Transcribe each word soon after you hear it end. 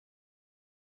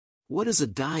What is a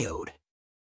diode?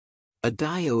 A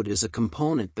diode is a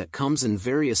component that comes in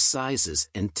various sizes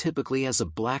and typically has a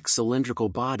black cylindrical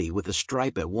body with a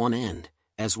stripe at one end,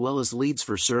 as well as leads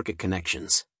for circuit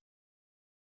connections.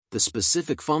 The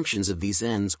specific functions of these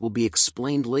ends will be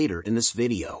explained later in this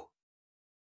video.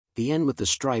 The end with the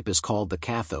stripe is called the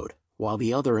cathode, while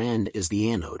the other end is the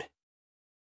anode.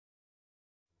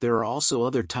 There are also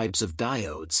other types of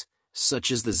diodes,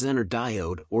 such as the Zener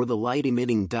diode or the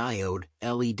light-emitting diode,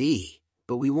 LED,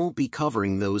 but we won't be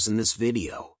covering those in this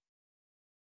video.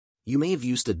 You may have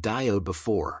used a diode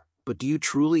before, but do you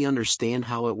truly understand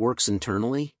how it works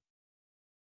internally?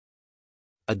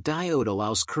 A diode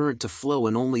allows current to flow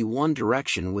in only one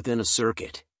direction within a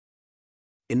circuit.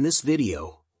 In this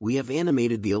video, we have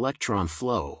animated the electron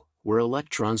flow, where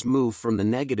electrons move from the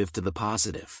negative to the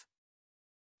positive.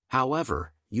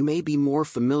 However, you may be more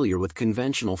familiar with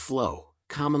conventional flow,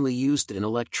 commonly used in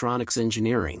electronics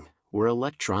engineering, where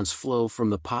electrons flow from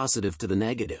the positive to the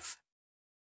negative.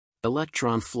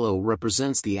 Electron flow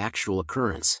represents the actual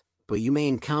occurrence, but you may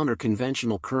encounter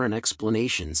conventional current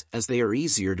explanations as they are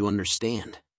easier to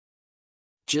understand.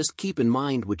 Just keep in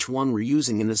mind which one we're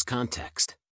using in this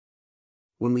context.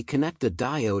 When we connect a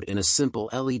diode in a simple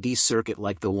LED circuit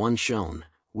like the one shown,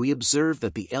 we observe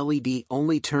that the LED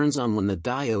only turns on when the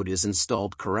diode is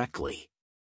installed correctly.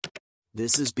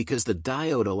 This is because the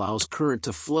diode allows current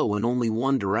to flow in only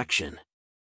one direction.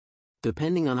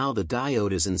 Depending on how the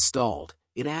diode is installed,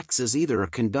 it acts as either a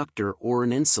conductor or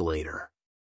an insulator.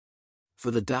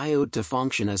 For the diode to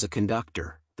function as a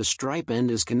conductor, the stripe end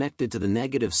is connected to the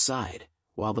negative side,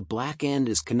 while the black end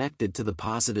is connected to the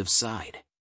positive side.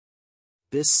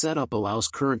 This setup allows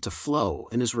current to flow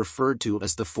and is referred to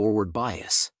as the forward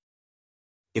bias.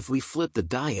 If we flip the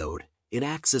diode, it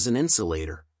acts as an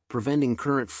insulator, preventing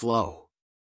current flow.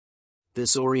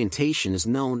 This orientation is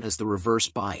known as the reverse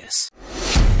bias.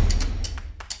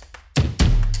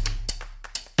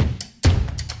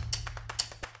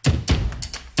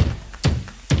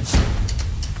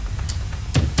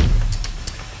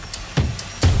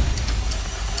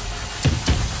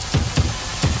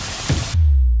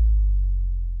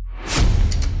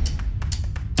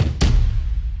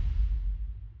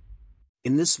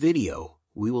 In this video,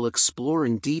 we will explore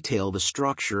in detail the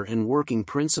structure and working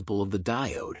principle of the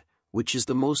diode, which is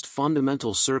the most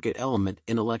fundamental circuit element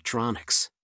in electronics.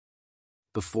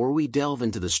 Before we delve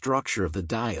into the structure of the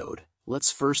diode,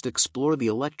 let's first explore the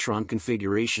electron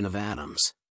configuration of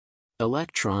atoms.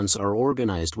 Electrons are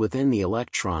organized within the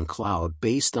electron cloud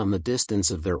based on the distance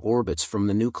of their orbits from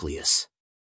the nucleus.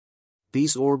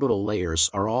 These orbital layers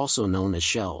are also known as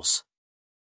shells.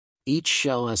 Each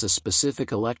shell has a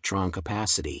specific electron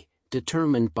capacity,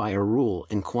 determined by a rule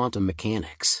in quantum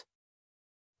mechanics.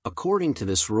 According to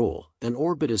this rule, an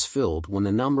orbit is filled when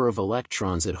the number of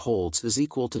electrons it holds is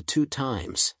equal to 2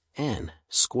 times n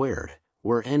squared,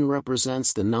 where n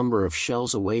represents the number of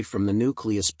shells away from the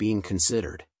nucleus being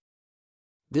considered.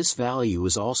 This value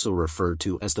is also referred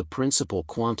to as the principal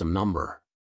quantum number.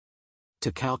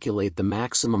 To calculate the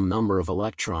maximum number of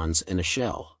electrons in a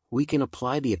shell, we can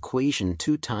apply the equation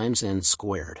 2 times n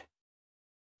squared.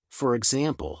 For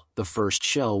example, the first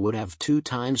shell would have 2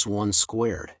 times 1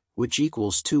 squared, which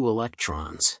equals 2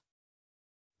 electrons.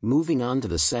 Moving on to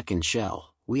the second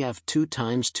shell, we have 2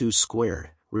 times 2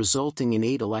 squared, resulting in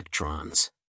 8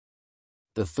 electrons.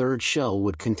 The third shell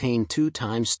would contain 2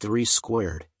 times 3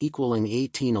 squared, equaling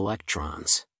 18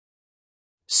 electrons.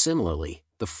 Similarly,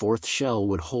 the fourth shell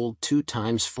would hold 2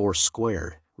 times 4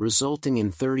 squared, resulting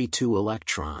in 32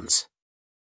 electrons.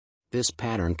 This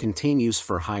pattern continues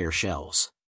for higher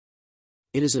shells.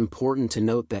 It is important to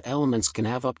note that elements can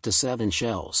have up to 7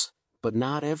 shells, but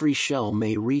not every shell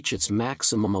may reach its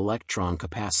maximum electron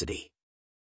capacity.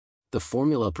 The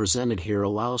formula presented here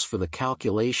allows for the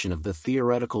calculation of the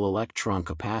theoretical electron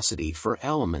capacity for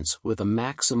elements with a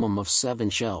maximum of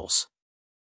 7 shells.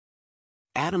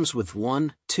 Atoms with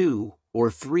 1, 2,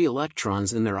 or 3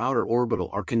 electrons in their outer orbital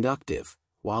are conductive,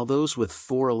 while those with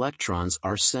 4 electrons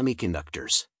are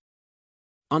semiconductors.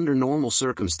 Under normal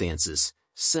circumstances,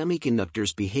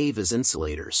 semiconductors behave as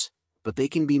insulators, but they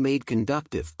can be made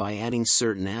conductive by adding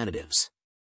certain additives.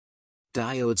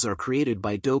 Diodes are created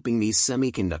by doping these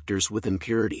semiconductors with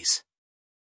impurities.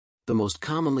 The most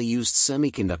commonly used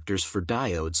semiconductors for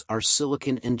diodes are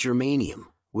silicon and germanium,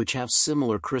 which have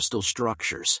similar crystal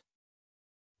structures.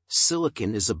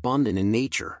 Silicon is abundant in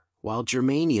nature, while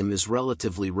germanium is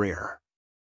relatively rare.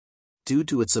 Due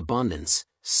to its abundance,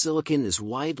 silicon is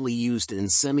widely used in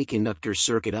semiconductor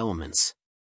circuit elements.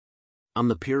 On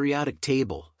the periodic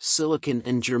table, silicon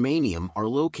and germanium are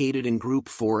located in group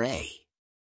 4A.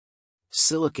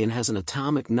 Silicon has an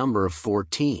atomic number of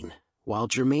 14, while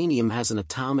germanium has an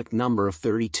atomic number of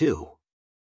 32.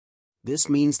 This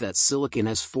means that silicon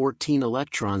has 14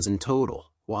 electrons in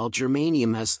total, while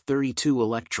germanium has 32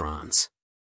 electrons.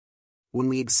 When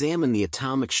we examine the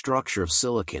atomic structure of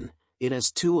silicon, it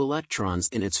has 2 electrons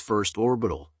in its first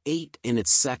orbital, 8 in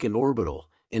its second orbital,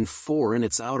 and 4 in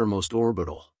its outermost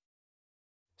orbital.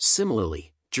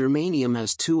 Similarly, germanium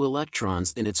has 2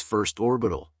 electrons in its first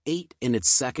orbital, 8 in its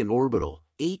second orbital,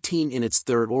 18 in its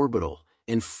third orbital,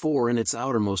 and 4 in its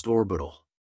outermost orbital.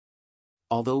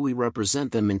 Although we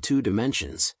represent them in 2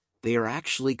 dimensions, they are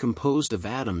actually composed of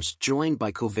atoms joined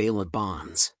by covalent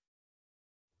bonds.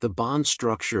 The bond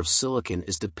structure of silicon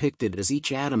is depicted as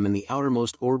each atom in the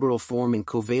outermost orbital forming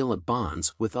covalent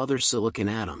bonds with other silicon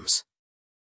atoms.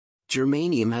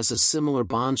 Germanium has a similar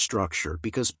bond structure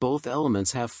because both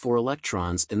elements have 4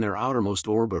 electrons in their outermost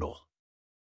orbital.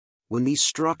 When these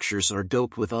structures are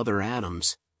doped with other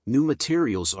atoms, new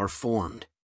materials are formed.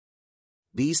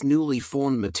 These newly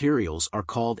formed materials are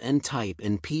called N-type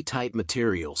and P-type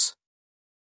materials.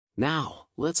 Now,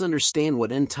 let's understand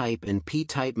what N-type and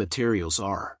P-type materials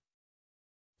are.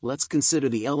 Let's consider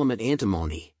the element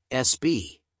antimony,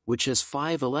 Sb, which has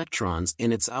 5 electrons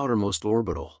in its outermost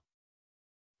orbital.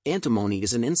 Antimony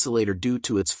is an insulator due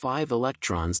to its 5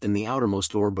 electrons in the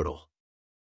outermost orbital.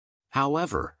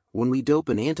 However, when we dope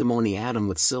an antimony atom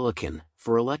with silicon,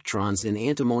 4 electrons in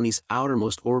antimony's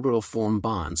outermost orbital form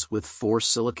bonds with 4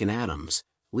 silicon atoms,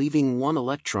 leaving 1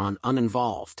 electron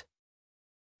uninvolved.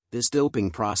 This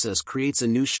doping process creates a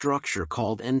new structure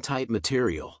called N-type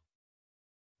material.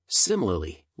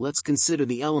 Similarly, let's consider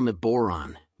the element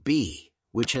boron, B,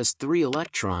 which has 3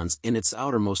 electrons in its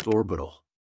outermost orbital.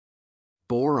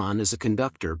 Boron is a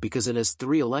conductor because it has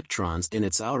 3 electrons in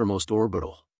its outermost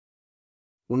orbital.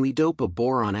 When we dope a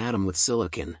boron atom with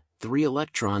silicon, 3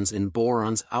 electrons in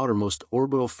boron's outermost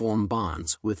orbital form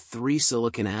bonds with 3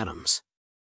 silicon atoms.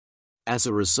 As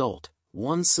a result,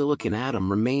 1 silicon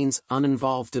atom remains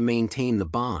uninvolved to maintain the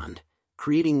bond,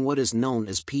 creating what is known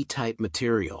as P-type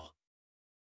material.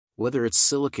 Whether it's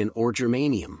silicon or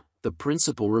germanium, the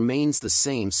principle remains the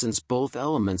same since both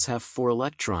elements have 4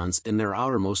 electrons in their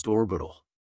outermost orbital.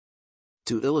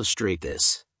 To illustrate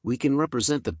this, we can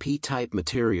represent the P-type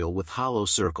material with hollow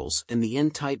circles and the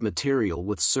N-type material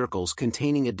with circles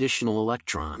containing additional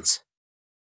electrons.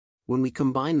 When we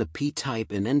combine the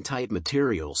P-type and N-type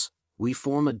materials, we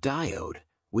form a diode,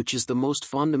 which is the most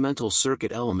fundamental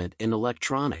circuit element in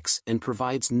electronics and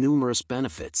provides numerous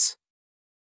benefits.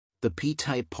 The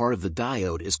P-type part of the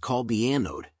diode is called the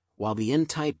anode, while the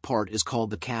N-type part is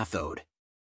called the cathode.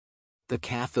 The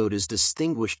cathode is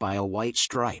distinguished by a white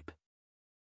stripe.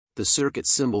 The circuit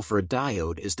symbol for a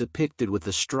diode is depicted with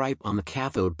the stripe on the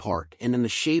cathode part and in the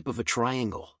shape of a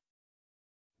triangle.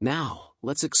 Now,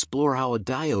 let's explore how a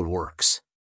diode works.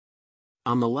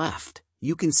 On the left,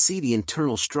 you can see the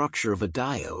internal structure of a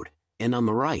diode, and on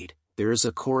the right, there is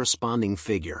a corresponding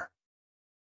figure.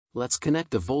 Let's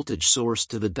connect a voltage source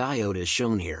to the diode as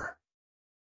shown here.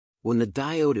 When the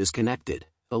diode is connected,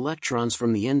 electrons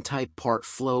from the N-type part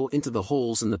flow into the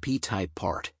holes in the P-type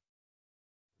part.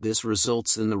 This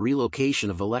results in the relocation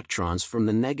of electrons from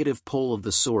the negative pole of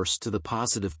the source to the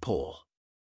positive pole.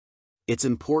 It's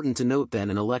important to note that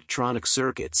in electronic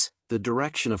circuits, the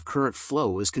direction of current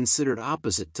flow is considered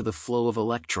opposite to the flow of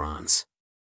electrons.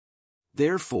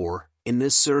 Therefore, in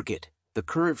this circuit, the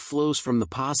current flows from the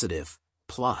positive,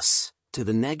 plus, to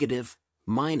the negative,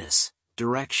 minus,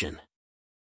 direction.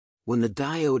 When the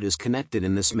diode is connected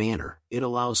in this manner, it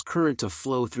allows current to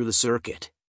flow through the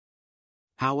circuit.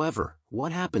 However,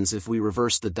 what happens if we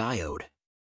reverse the diode?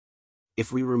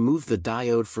 If we remove the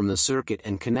diode from the circuit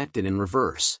and connect it in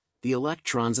reverse, the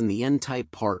electrons in the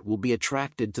N-type part will be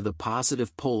attracted to the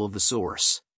positive pole of the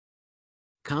source.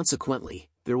 Consequently,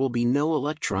 there will be no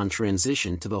electron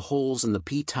transition to the holes in the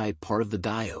P-type part of the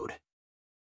diode.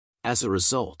 As a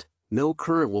result, no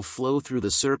current will flow through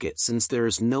the circuit since there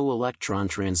is no electron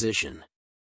transition.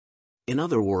 In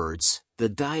other words, the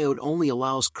diode only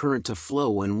allows current to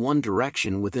flow in one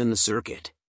direction within the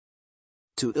circuit.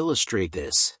 To illustrate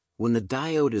this, when the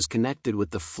diode is connected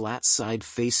with the flat side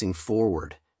facing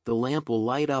forward, the lamp will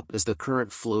light up as the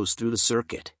current flows through the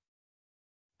circuit.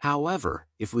 However,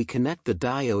 if we connect the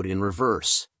diode in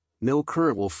reverse, no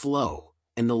current will flow,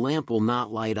 and the lamp will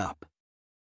not light up.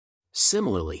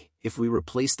 Similarly, if we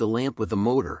replace the lamp with a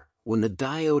motor, when the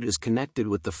diode is connected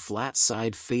with the flat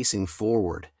side facing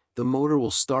forward, the motor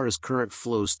will start as current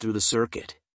flows through the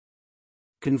circuit.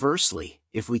 Conversely,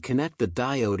 if we connect the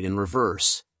diode in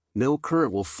reverse, no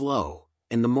current will flow,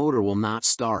 and the motor will not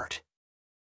start.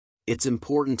 It's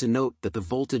important to note that the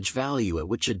voltage value at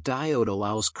which a diode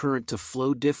allows current to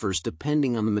flow differs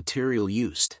depending on the material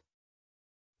used.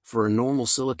 For a normal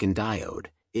silicon diode,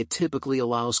 it typically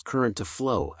allows current to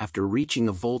flow after reaching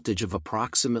a voltage of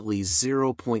approximately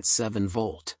 0.7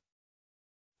 volt.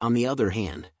 On the other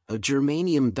hand, a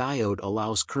germanium diode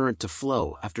allows current to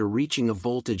flow after reaching a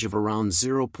voltage of around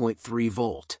 0.3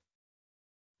 volt.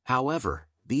 However,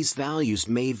 these values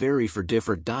may vary for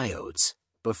different diodes,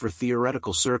 but for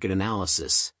theoretical circuit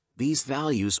analysis, these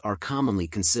values are commonly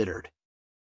considered.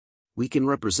 We can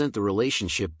represent the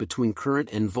relationship between current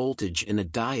and voltage in a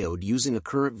diode using a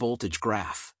current voltage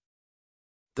graph.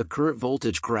 The current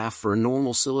voltage graph for a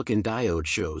normal silicon diode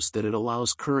shows that it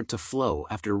allows current to flow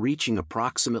after reaching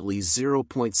approximately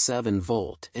 0.7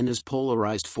 volt and is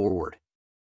polarized forward.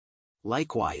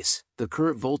 Likewise, the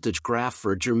current voltage graph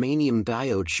for a germanium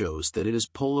diode shows that it is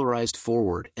polarized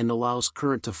forward and allows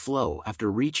current to flow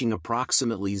after reaching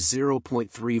approximately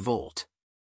 0.3 volt.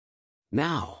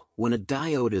 Now, when a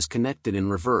diode is connected in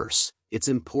reverse, it's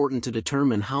important to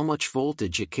determine how much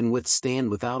voltage it can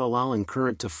withstand without allowing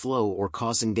current to flow or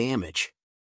causing damage.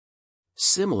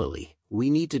 Similarly, we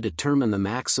need to determine the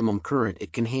maximum current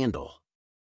it can handle.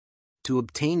 To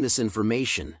obtain this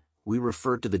information, we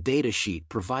refer to the datasheet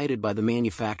provided by the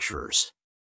manufacturers.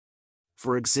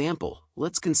 For example,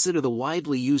 let's consider the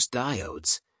widely used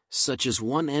diodes, such as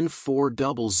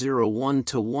 1N4001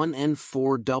 to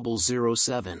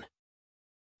 1N4007.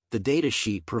 The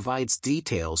datasheet provides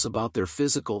details about their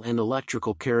physical and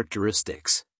electrical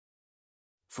characteristics.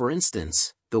 For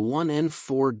instance, the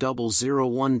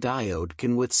 1N4001 diode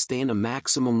can withstand a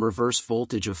maximum reverse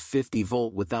voltage of 50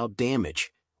 volt without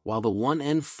damage, while the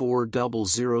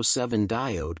 1N4007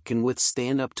 diode can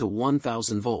withstand up to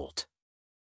 1000 volt.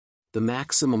 The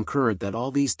maximum current that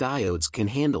all these diodes can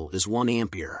handle is 1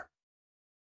 ampere.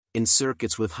 In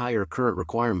circuits with higher current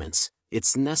requirements,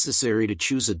 it's necessary to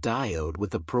choose a diode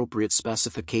with appropriate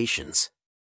specifications.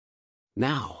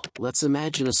 Now, let's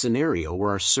imagine a scenario where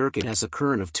our circuit has a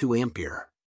current of 2 ampere.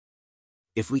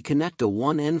 If we connect a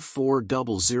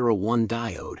 1N4001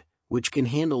 diode, which can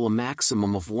handle a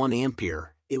maximum of 1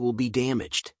 ampere, it will be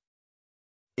damaged.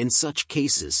 In such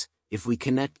cases, if we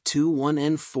connect two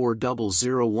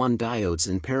 1N4001 diodes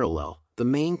in parallel, the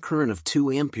main current of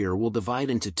 2 ampere will divide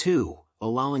into two,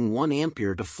 allowing 1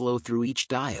 ampere to flow through each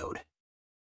diode.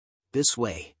 This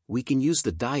way, we can use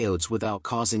the diodes without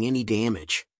causing any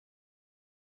damage.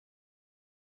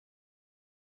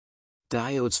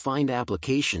 Diodes find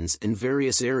applications in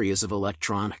various areas of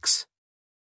electronics.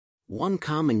 One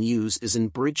common use is in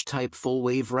bridge-type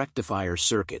full-wave rectifier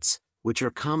circuits, which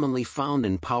are commonly found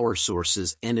in power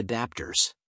sources and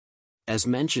adapters. As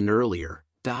mentioned earlier,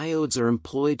 diodes are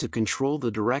employed to control the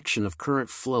direction of current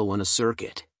flow in a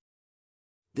circuit.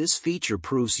 This feature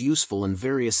proves useful in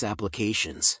various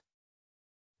applications.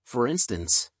 For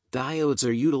instance, diodes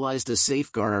are utilized to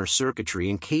safeguard our circuitry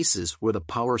in cases where the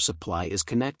power supply is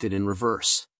connected in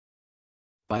reverse.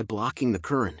 By blocking the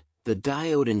current, the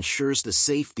diode ensures the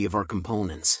safety of our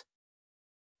components.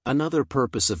 Another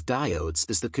purpose of diodes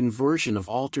is the conversion of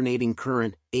alternating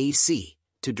current, AC,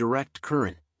 to direct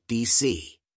current,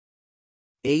 DC.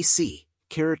 AC,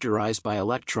 characterized by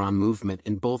electron movement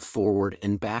in both forward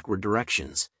and backward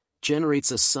directions, generates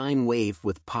a sine wave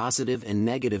with positive and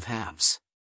negative halves.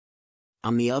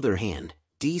 On the other hand,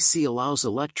 DC allows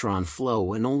electron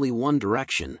flow in only one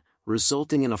direction,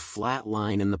 resulting in a flat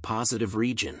line in the positive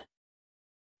region.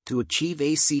 To achieve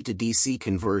AC to DC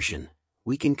conversion,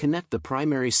 we can connect the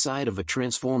primary side of a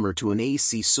transformer to an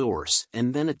AC source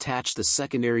and then attach the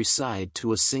secondary side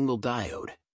to a single diode.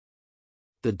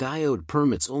 The diode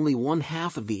permits only one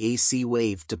half of the AC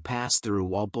wave to pass through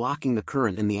while blocking the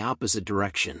current in the opposite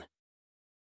direction.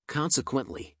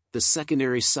 Consequently, the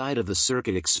secondary side of the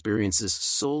circuit experiences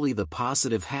solely the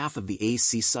positive half of the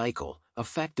AC cycle,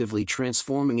 effectively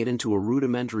transforming it into a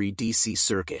rudimentary DC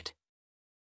circuit.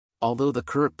 Although the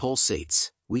current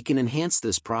pulsates, we can enhance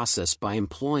this process by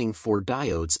employing 4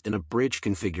 diodes in a bridge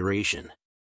configuration.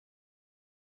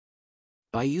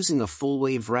 By using a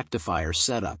full-wave rectifier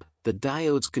setup, the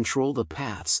diodes control the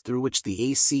paths through which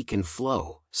the AC can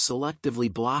flow,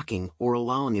 selectively blocking or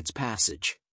allowing its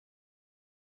passage.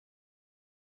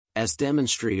 As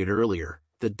demonstrated earlier,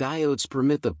 the diodes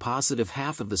permit the positive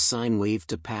half of the sine wave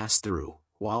to pass through,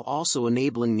 while also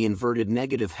enabling the inverted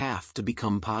negative half to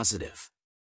become positive.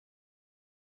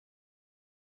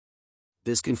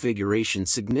 This configuration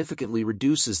significantly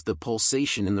reduces the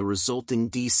pulsation in the resulting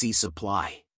DC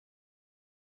supply.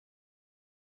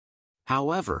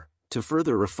 However, to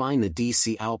further refine the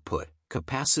DC output,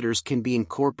 capacitors can be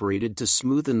incorporated to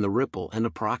smoothen the ripple and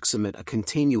approximate a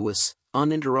continuous,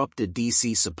 uninterrupted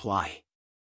DC supply.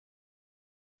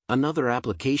 Another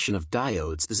application of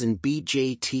diodes is in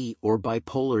BJT or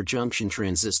bipolar junction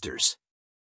transistors.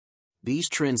 These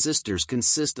transistors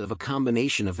consist of a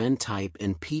combination of N-type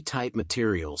and P-type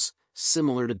materials,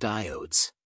 similar to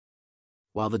diodes.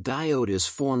 While the diode is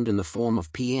formed in the form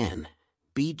of PN,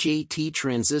 BJT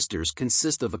transistors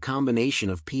consist of a combination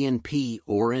of PNP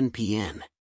or NPN.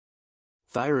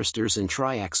 Thyristors and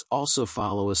triacs also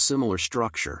follow a similar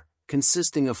structure,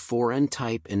 consisting of 4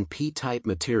 N-type and P-type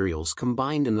materials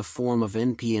combined in the form of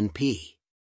NPNP.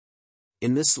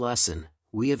 In this lesson,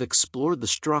 we have explored the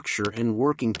structure and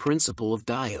working principle of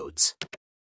diodes.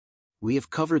 We have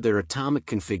covered their atomic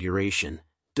configuration,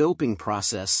 doping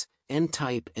process,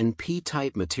 N-type and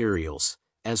P-type materials,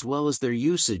 as well as their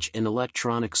usage in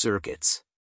electronic circuits.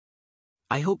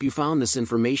 I hope you found this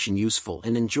information useful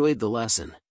and enjoyed the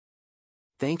lesson.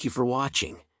 Thank you for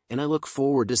watching, and I look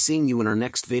forward to seeing you in our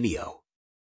next video.